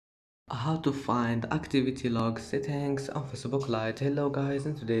How to find activity log settings on Facebook Lite. Hello guys,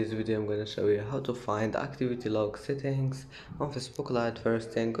 in today's video I'm gonna show you how to find activity log settings on Facebook Lite.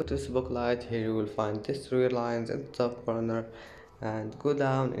 First thing, go to Facebook Lite. Here you will find these three lines in the top corner and go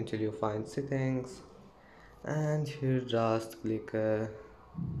down until you find settings, and here just click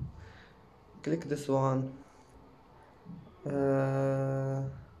this one. uh,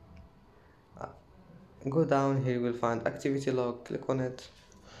 Go down. Here you will find activity log, click on it,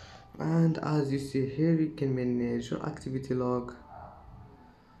 and as you see here you can manage your activity log,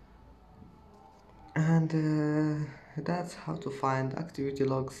 and that's how to find activity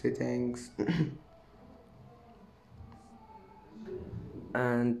log settings.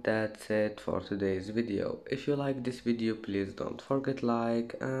 And that's it for today's video. If you like this video, please don't forget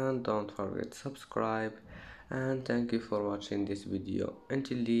like and don't forget subscribe, and thank you for watching this video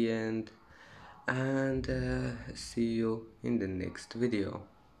until the end, and see you in the next video.